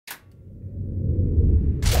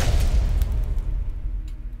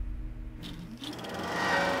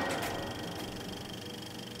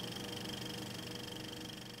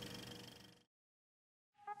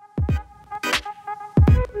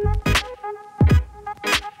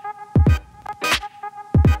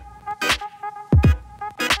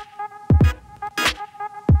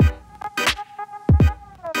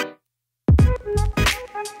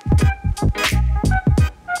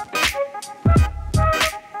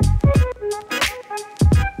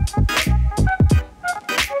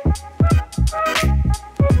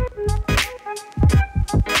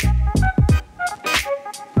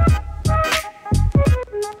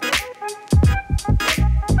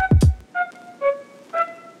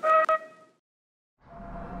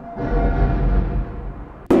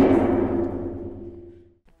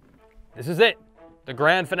This is it, the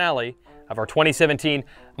grand finale of our 2017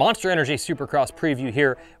 Monster Energy Supercross preview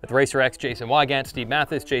here with Racer X, Jason Weigandt, Steve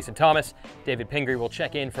Matthes, Jason Thomas. David Pingree will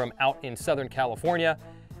check in from out in Southern California.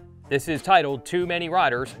 This is titled Too Many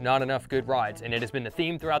Riders, Not Enough Good Rides, and it has been the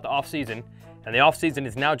theme throughout the offseason, and the offseason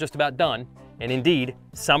is now just about done, and indeed,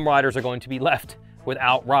 some riders are going to be left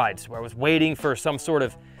without rides. I was waiting for some sort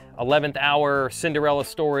of 11th hour Cinderella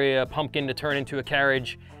story, a pumpkin to turn into a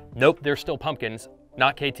carriage. Nope, they're still pumpkins,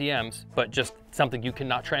 not KTMs, but just something you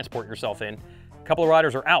cannot transport yourself in. A couple of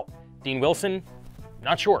riders are out. Dean Wilson,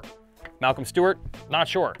 not sure. Malcolm Stewart, not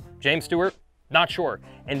sure. James Stewart, not sure.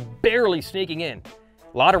 And barely sneaking in,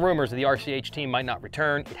 a lot of rumors that the RCH team might not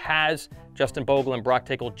return. It has. Justin Bogle and Broc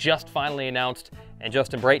Tickle just finally announced, and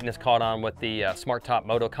Justin Brayton has caught on with the Smart Top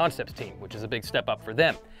Moto Concepts team, which is a big step up for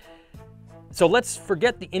them. So let's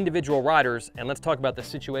forget the individual riders and let's talk about the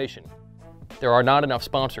situation. There are not enough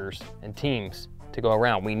sponsors and teams to go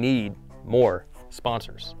around. We need more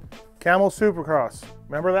sponsors. Camel Supercross,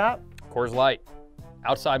 remember that? Coors Light,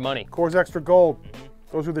 outside money. Coors Extra Gold,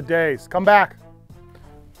 those were the days. Come back.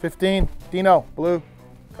 15, Dino, blue,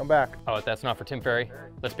 come back. Oh, that's not for Tim Ferry?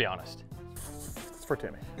 Let's be honest. It's for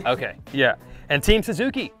Timmy. Okay, yeah. And Team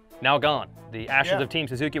Suzuki, now gone. The ashes of Team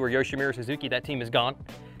Suzuki were Yoshimura Suzuki. That team is gone.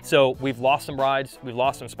 So we've lost some rides, we've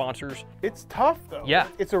lost some sponsors. It's tough though. Yeah.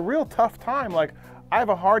 It's a real tough time. Like, I have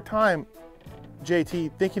a hard time,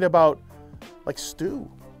 JT, thinking about like Stu.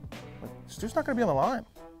 Like, Stu's not gonna be on the line.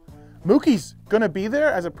 Mookie's gonna be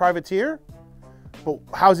there as a privateer, but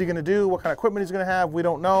how's he gonna do? What kind of equipment he's gonna have? We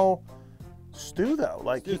don't know. Stu though,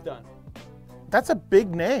 like Stu's done. That's a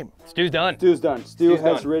big name. Stu's done. Stu's done. Stu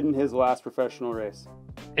has ridden his last professional race.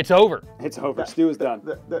 It's over. It's over. Stu is done.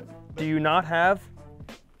 Do you not have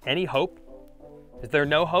any hope? Is there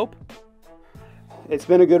no hope? It's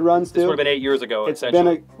been a good run, Stu. This would have been 8 years ago, It's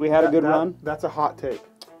been we had a good run. That's a hot take.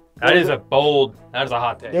 That is a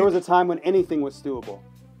hot take. There was a time when anything was Stuable.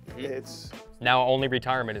 It's Now only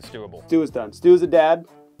retirement is doable. Stu is done. Stu is a dad.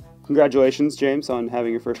 Congratulations, James, on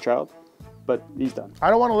having your first child. But he's done. I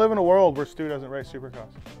don't want to live in a world where Stu doesn't race Supercross.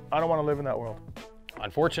 I don't want to live in that world.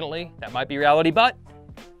 Unfortunately, that might be reality, but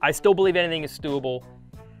I still believe anything is doable.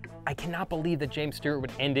 I cannot believe that James Stewart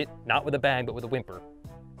would end it, not with a bang, but with a whimper.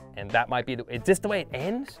 And that might be, is this the way it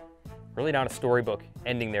ends? Really not a storybook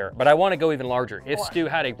ending there. But I want to go even larger. If Stu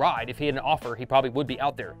had a ride, if he had an offer, he probably would be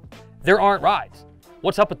out there. There aren't rides.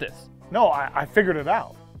 What's up with this? No, I figured it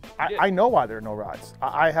out. I know why there are no rides.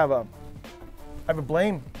 I have a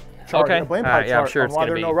blame chart, a blame pie yeah, I'm chart sure on it's why going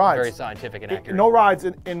there to are be no rides. very scientific and accurate. No rides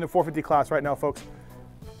in the 450 class right now, folks.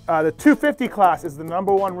 The 250 class is the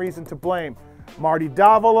 #1 reason to blame. Marty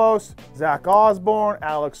Davalos, Zach Osborne,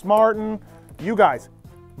 Alex Martin. You guys,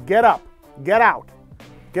 get up, get out.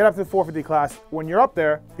 Get up to the 450 class. When you're up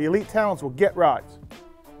there, the elite talents will get rides.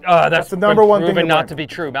 That's the #1 thing. Proven not to be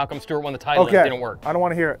true. Malcolm Stewart won the title and it didn't work. I don't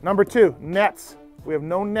want to hear it. #2, nets. We have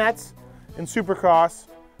no nets in Supercross.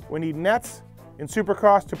 We need nets in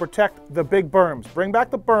Supercross to protect the big berms. Bring back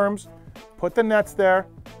the berms, put the nets there.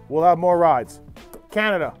 We'll have more rides.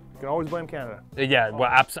 Canada. You can always blame Canada. Yeah, well,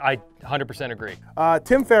 I 100% agree.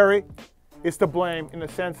 Tim Ferry is to blame in the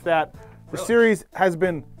sense that the series has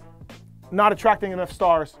been not attracting enough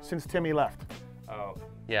stars since Timmy left. Oh,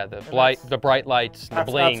 yeah, the bright lights, the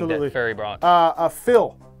bling that Ferry brought.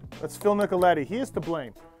 Phil, that's Phil Nicoletti. He is to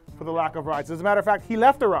blame for the lack of rides. As a matter of fact, he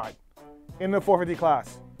left a ride in the 450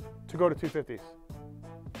 class to go to 250s.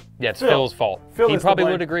 Yeah, it's Phil's fault. He probably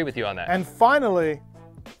would agree with you on that. And finally,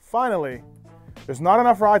 there's not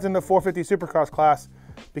enough rides in the 450 Supercross class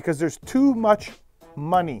because there's too much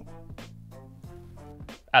money.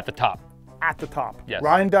 At the top. At the top. Yes.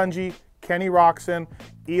 Ryan Dungey, Kenny Roxon,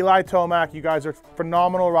 Eli Tomac, you guys are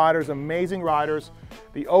phenomenal riders, amazing riders.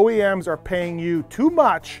 The OEMs are paying you too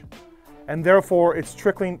much, and therefore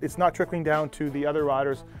it's not trickling down to the other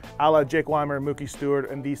riders, a la Jake Weimer, Mookie Stewart,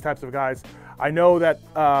 and these types of guys. I know that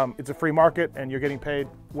it's a free market and you're getting paid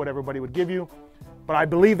what everybody would give you, but I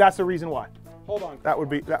believe that's the reason why. Hold on. That would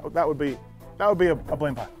be a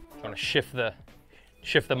blame pie. Want to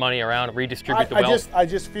shift the money around, redistribute the wealth. I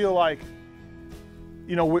just feel like,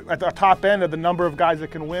 you know, at the top end of the number of guys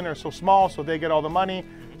that can win are so small, so they get all the money,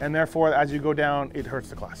 and therefore, as you go down, it hurts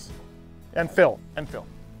the class. And Phil.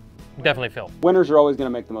 Definitely Phil. Winners are always going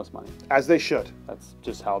to make the most money. As they should. That's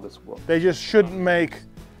just how this works. They just shouldn't make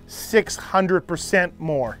 600%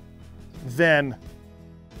 more than,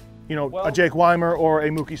 you know, a Jake Weimer or a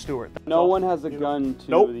Mookie Stewart. No one has a gun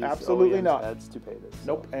to these absolutely OEMs' not. heads to pay this.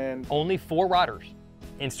 Nope. And only 4 riders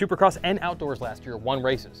in Supercross and outdoors last year won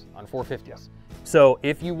races on 450s. So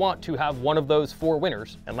if you want to have one of those 4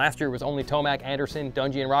 winners, and last year was only Tomac, Anderson,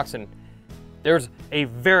 Dungey, and Roxon, There's a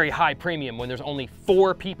very high premium when there's only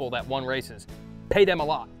 4 people that won races. Pay them a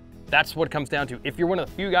lot. That's what it comes down to. If you're one of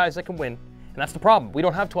the few guys that can win, and that's the problem. We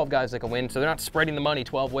don't have 12 guys that can win, so they're not spreading the money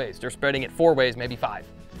 12 ways. They're spreading it 4 ways, maybe 5.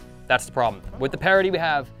 That's the problem. With the parity we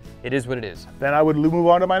have, it is what it is. Then I would move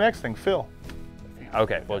on to my next thing, Phil.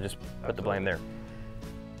 Okay, well, just put the blame there.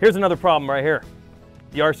 Here's another problem right here.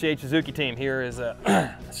 The RCH Suzuki team here is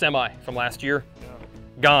a semi from last year. Yeah.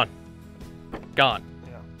 Gone. Gone.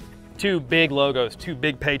 Yeah. 2 big logos, 2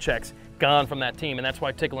 big paychecks gone from that team, and that's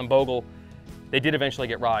why Tickle and Bogle, they did eventually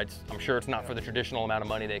get rides. I'm sure it's not for the traditional amount of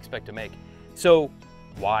money they expect to make. So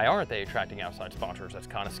why aren't they attracting outside sponsors? That's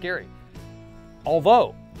kind of scary.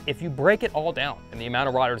 Although, if you break it all down and the amount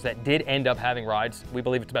of riders that did end up having rides, we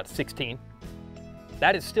believe it's about 16.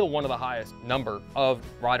 That is still one of the highest number of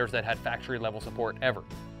riders that had factory level support ever.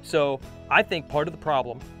 So I think part of the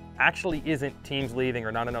problem actually isn't teams leaving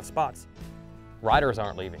or not enough spots. Riders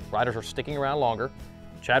aren't leaving. Riders are sticking around longer.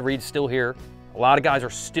 Chad Reed's still here. A lot of guys are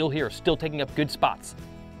still here, still taking up good spots.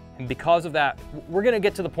 And because of that, we're gonna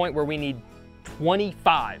get to the point where we need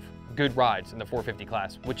 25 good rides in the 450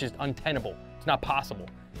 class, which is untenable. It's not possible.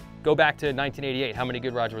 Go back to 1988, how many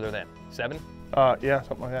good rides were there then? 7? Yeah,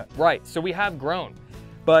 something like that. Right, so we have grown.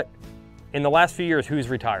 But in the last few years, who's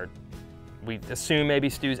retired? We assume maybe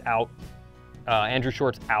Stu's out, Andrew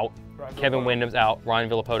Short's out, Kevin Wyndham's out, Ryan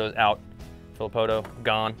Villapoto's out, Villapoto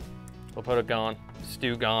gone, Villapoto gone,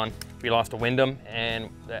 Stu gone. We lost a Wyndham, and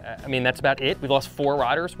I mean, that's about it. We lost 4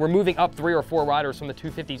 riders. We're moving up 3 or 4 riders from the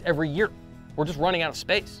 250s every year. We're just running out of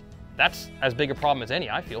space. That's as big a problem as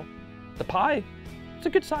any, I feel. The pie, it's a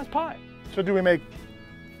good sized pie. So do we make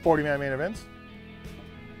 40-man main events?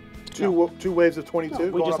 Two waves of 22?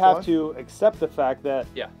 No, we just have to accept the fact that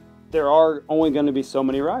there are only going to be so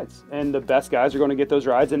many rides, and the best guys are going to get those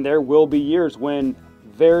rides, and there will be years when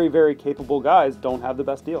very, very capable guys don't have the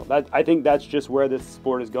best deal. I think that's just where this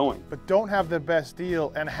sport is going. But don't have the best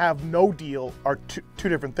deal and have no deal are two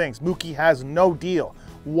different things. Mookie has no deal.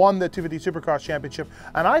 Won the 250 Supercross Championship.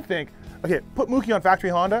 And I think, okay, put Mookie on factory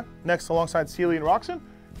Honda next alongside Seeley and Roxon.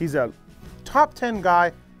 He's a top 10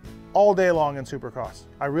 guy all day long in Supercross.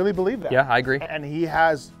 I really believe that. Yeah, I agree. And he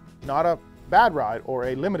has not a bad ride or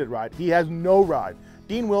a limited ride. He has no ride.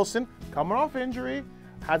 Dean Wilson, coming off injury,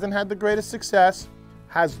 hasn't had the greatest success,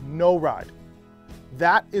 has no ride.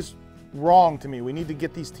 That is wrong to me. We need to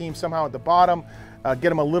get these teams somehow at the bottom, get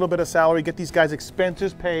them a little bit of salary, get these guys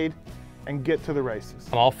expenses paid, and get to the races.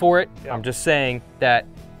 I'm all for it. Yeah. I'm just saying that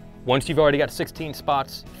once you've already got 16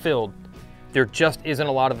 spots filled, there just isn't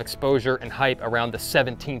a lot of exposure and hype around the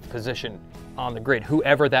 17th position on the grid,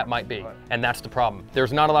 whoever that might be. Right. And that's the problem.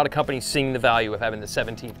 There's not a lot of companies seeing the value of having the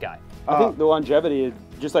 17th guy. I think the longevity is,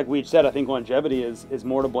 just like we said, I think longevity is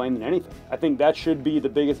more to blame than anything. I think that should be the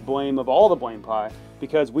biggest blame of all the blame pie,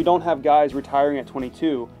 because we don't have guys retiring at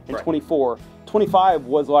 22 and 24. 25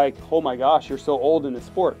 was like, oh my gosh, you're so old in the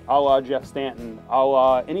sport, a la Jeff Stanton, a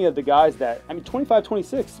la any of the guys that, I mean, 25,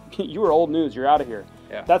 26, you were old news, you're out of here.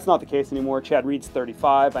 Yeah. That's not the case anymore. Chad Reed's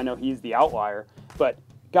 35. I know he's the outlier, but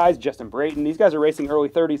guys, Justin Brayton, these guys are racing early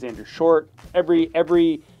 30s. Andrew Short, every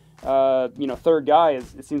third guy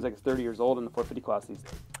it seems like is 30 years old in the 450 class these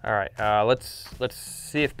days. All right, let's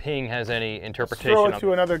see if Ping has any interpretation. Let's throw it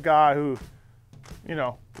to another guy who,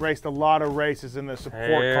 raced a lot of races in the support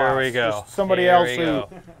class. There we go. Just somebody else who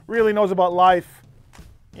really knows about life,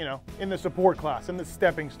 in the support class, in the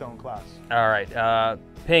stepping stone class. All right,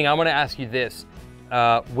 Ping, I'm going to ask you this.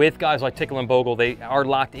 With guys like Tickle and Bogle, they are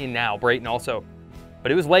locked in now, Brayton also.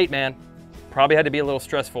 But it was late, man. Probably had to be a little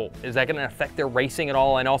stressful. Is that going to affect their racing at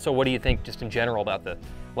all? And also, what do you think just in general about the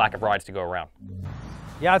lack of rides to go around?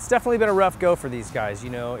 Yeah, it's definitely been a rough go for these guys.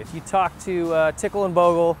 If you talk to Tickle and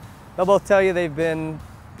Bogle, they'll both tell you they've been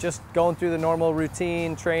just going through the normal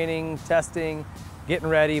routine, training, testing, getting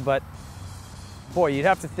ready. But boy, you'd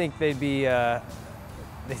have to think they'd be,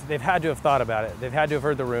 they've had to have thought about it. They've had to have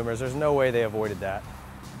heard the rumors. There's no way they avoided that,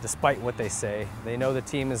 despite what they say. They know the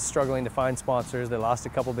team is struggling to find sponsors. They lost a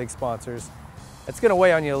couple big sponsors. It's going to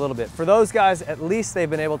weigh on you a little bit. For those guys, at least they've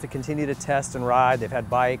been able to continue to test and ride. They've had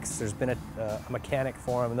bikes. There's been a mechanic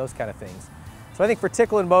for them and those kind of things. So I think for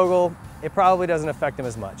Tickle and Bogle, it probably doesn't affect them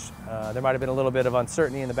as much. There might have been a little bit of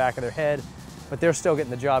uncertainty in the back of their head, but they're still getting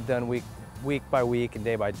the job done week by week and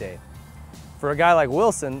day by day. For a guy like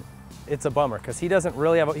Wilson, it's a bummer because he doesn't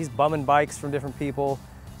really have, he's bumming bikes from different people.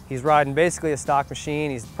 He's riding basically a stock machine.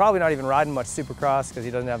 He's probably not even riding much Supercross because he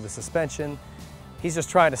doesn't have the suspension. He's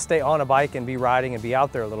just trying to stay on a bike and be riding and be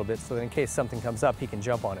out there a little bit so that in case something comes up, he can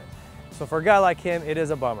jump on it. So for a guy like him, it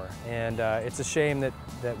is a bummer. And it's a shame that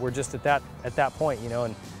we're just at that point,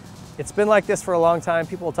 and It's been like this for a long time.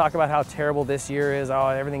 People will talk about how terrible this year is. Oh,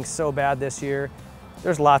 everything's so bad this year.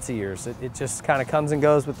 There's lots of years. It just kind of comes and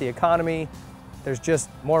goes with the economy. There's just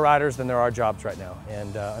more riders than there are jobs right now.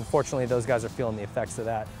 And unfortunately, those guys are feeling the effects of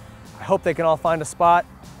that. I hope they can all find a spot,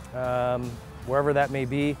 wherever that may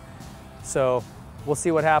be. So we'll see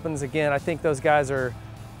what happens. Again, I think those guys are,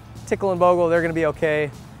 Tickle and Bogle, they're gonna be okay.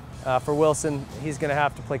 For Wilson, he's gonna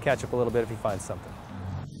have to play catch up a little bit if he finds something.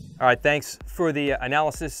 All right, thanks for the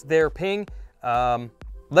analysis there, Ping.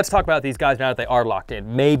 Let's talk about these guys now that they are locked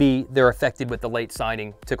in. Maybe they're affected with the late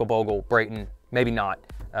signing, Tickle, Bogle, Brayton, maybe not.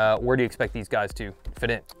 Where do you expect these guys to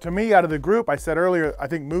fit in? To me, out of the group, I said earlier, I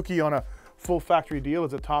think Mookie on a full factory deal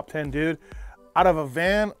is a top 10 dude. Out of a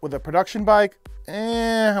van with a production bike,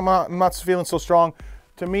 I'm not feeling so strong.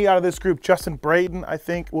 To me, out of this group, Justin Brayton, I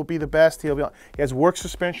think, will be the best. He has work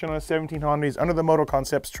suspension on a 1700. He's under the Moto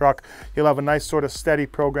Concepts truck. He'll have a nice sort of steady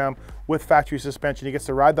program with factory suspension. He gets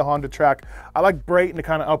to ride the Honda track. I like Brayton to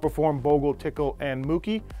kind of outperform Bogle, Tickle, and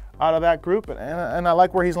Mookie out of that group, and I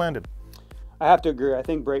like where he's landed. I have to agree. I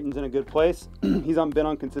think Brayton's in a good place. He's been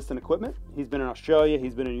on consistent equipment. He's been in Australia.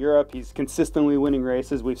 He's been in Europe. He's consistently winning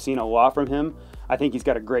races. We've seen a lot from him. I think he's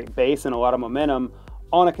got a great base and a lot of momentum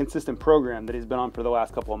on a consistent program that he's been on for the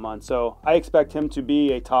last couple of months. So I expect him to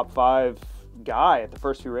be a top 5 guy at the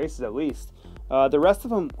first few races at least. The rest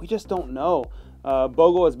of them, we just don't know.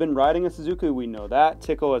 Bogle has been riding a Suzuki, we know that.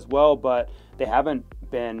 Tickle as well, but they haven't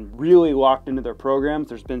been really locked into their programs.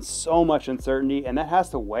 There's been so much uncertainty, and that has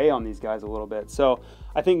to weigh on these guys a little bit. So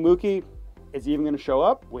I think Mookie is even going to show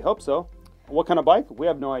up. We hope so. What kind of bike? We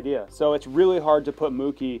have no idea. So it's really hard to put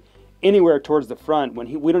Mookie anywhere towards the front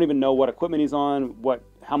when we don't even know what equipment he's on,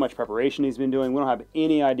 how much preparation he's been doing. We don't have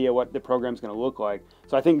any idea what the program's going to look like.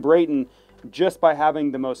 So I think Brayton, just by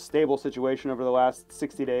having the most stable situation over the last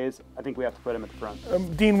 60 days, I think we have to put him at the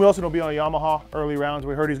front. Dean Wilson will be on a Yamaha early rounds.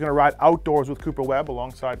 We heard he's going to ride outdoors with Cooper Webb,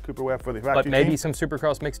 alongside Cooper Webb for the factory But maybe team. some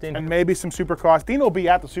Supercross mixed in? And maybe some Supercross. Dean will be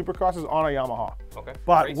at the Supercrosses on a Yamaha. Okay.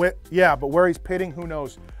 But but where he's pitting, who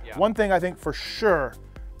knows? Yeah. One thing I think for sure,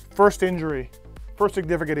 first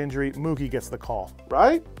significant injury, Mookie gets the call,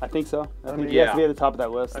 right? I think so. I think he has to be at the top of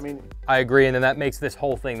that list. I mean, I agree, and then that makes this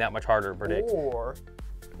whole thing that much harder to predict. Or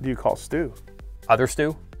do you call Stu? Other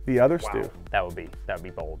Stu? The other Stu. That would be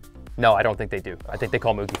bold. No, I don't think they do. I think they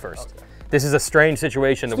call Mookie first. Okay. This is a strange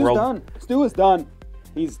situation. Stu's done. Stu is done.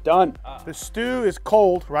 He's done. The stew is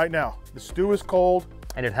cold right now. The stew is cold.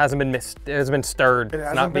 And it hasn't been mixed. It hasn't been stirred. It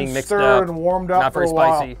hasn't not been being mixed stirred up. and warmed up not for very a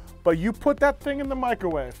while. spicy. But you put that thing in the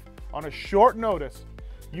microwave on a short notice.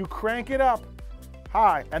 You crank it up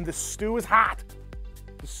high, and the stew is hot.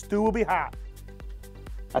 The stew will be hot.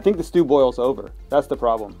 I think the stew boils over. That's the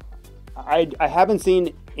problem. I haven't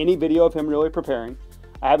seen any video of him really preparing.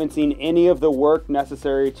 I haven't seen any of the work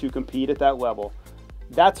necessary to compete at that level.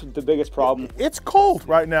 That's the biggest problem. It's cold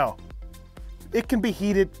right now. It can be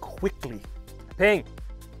heated quickly. Ping,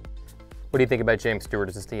 what do you think about James Stewart?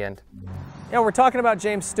 Is this the end? Yeah, we're talking about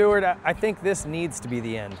James Stewart. I think this needs to be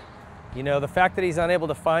the end. You know, the fact that he's unable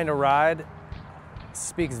to find a ride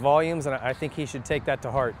speaks volumes, and I think he should take that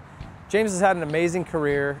to heart. James has had an amazing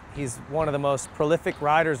career. He's one of the most prolific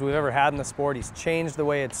riders we've ever had in the sport. He's changed the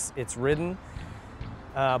way it's ridden,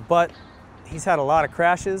 but he's had a lot of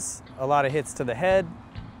crashes, a lot of hits to the head.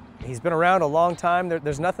 He's been around a long time.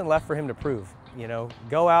 There's nothing left for him to prove. You know,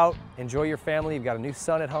 go out, enjoy your family. You've got a new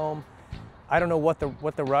son at home. I don't know what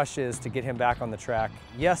the rush is to get him back on the track.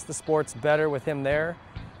 Yes, the sport's better with him there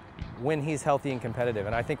when he's healthy and competitive,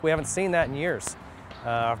 and I think we haven't seen that in years.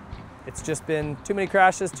 It's just been too many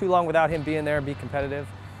crashes, too long without him being there and be competitive.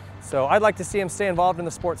 So I'd like to see him stay involved in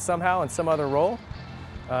the sport somehow in some other role.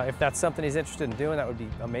 If that's something he's interested in doing, that would be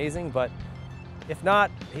amazing. But if not,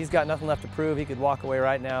 he's got nothing left to prove. He could walk away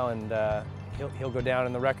right now, and he'll go down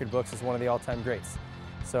in the record books as one of the all-time greats.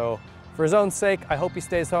 So for his own sake, I hope he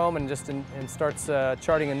stays home and just starts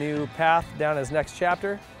charting a new path down his next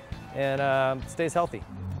chapter and stays healthy.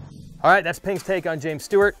 All right, that's Ping's take on James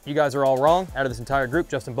Stewart. You guys are all wrong. Out of this entire group,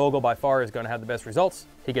 Justin Bogle by far is going to have the best results.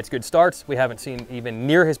 He gets good starts. We haven't seen even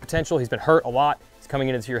near his potential. He's been hurt a lot. He's coming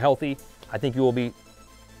into this year healthy. I think you will be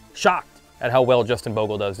shocked at how well Justin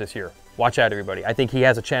Bogle does this year. Watch out, everybody. I think he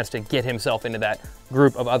has a chance to get himself into that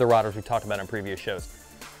group of other riders we talked about on previous shows.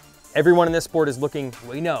 Everyone in this sport is looking,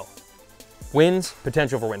 we know, wins,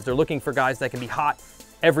 potential for wins. They're looking for guys that can be hot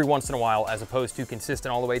every once in a while as opposed to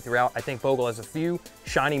consistent all the way throughout. I think Bogle has a few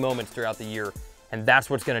shiny moments throughout the year, and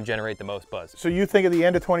that's what's going to generate the most buzz. So you think at the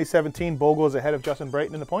end of 2017, Bogle is ahead of Justin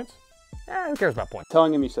Brayton in the points? Who cares about points?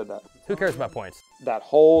 Telling him you said that. Who cares about points? That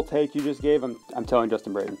whole take you just gave, I'm telling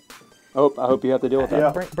Justin Brayton. I hope you have to deal with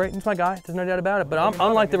that. Yeah. Brayton's my guy, there's no doubt about it. But I'm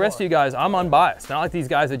unlike the rest of you guys, I'm unbiased. Not like these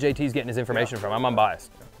guys that JT's getting his information from. I'm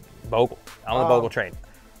unbiased. Bogle. I'm on the Bogle train.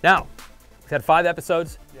 Now, we've had 5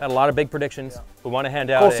 episodes, had a lot of big predictions. We want to hand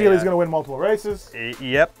out Cole Seeley's going to win multiple races.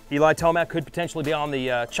 Yep. Eli Tomac could potentially be on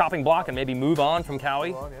the chopping block and maybe move on from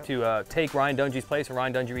Cowie to take Ryan Dungey's place when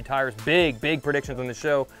Ryan Dungey retires. Big predictions on the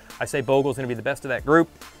show. I say Bogle's going to be the best of that group.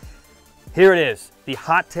 Here it is, the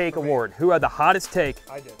Hot Take Award. Who had the hottest take?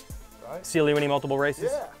 I did, right? Seeley winning multiple races?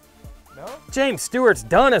 Yeah. No? James Stewart's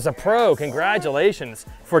done as a pro. Congratulations.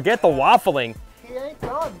 Forget the waffling. He ain't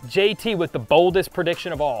done. JT with the boldest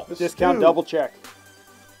prediction of all. Discount double check.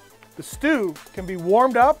 The stew can be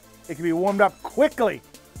warmed up. It can be warmed up quickly.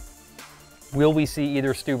 Will we see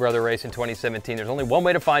either Stew Brother race in 2017? There's only one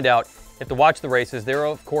way to find out. You have to watch the races.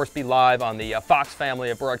 They'll, of course, be live on the Fox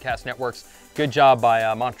family of broadcast networks. Good job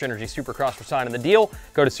by Monster Energy Supercross for signing the deal.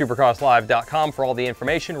 Go to supercrosslive.com for all the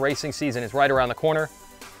information. Racing season is right around the corner.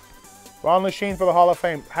 Ron Lechine for the Hall of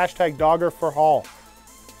Fame. Hashtag Dogger for Hall.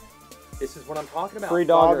 This is what I'm talking about. Free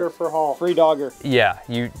dogger. Dogger for Hall. Free dogger. Yeah,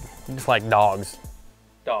 you just like dogs.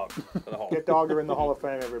 Dog for the Hall. Get Dogger in the Hall of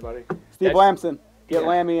Fame, everybody. Steve Lamson, get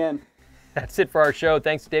Lammy in. That's it for our show.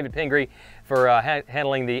 Thanks to David Pingree for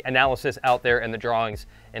handling the analysis out there and the drawings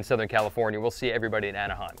in Southern California. We'll see everybody in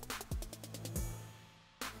Anaheim.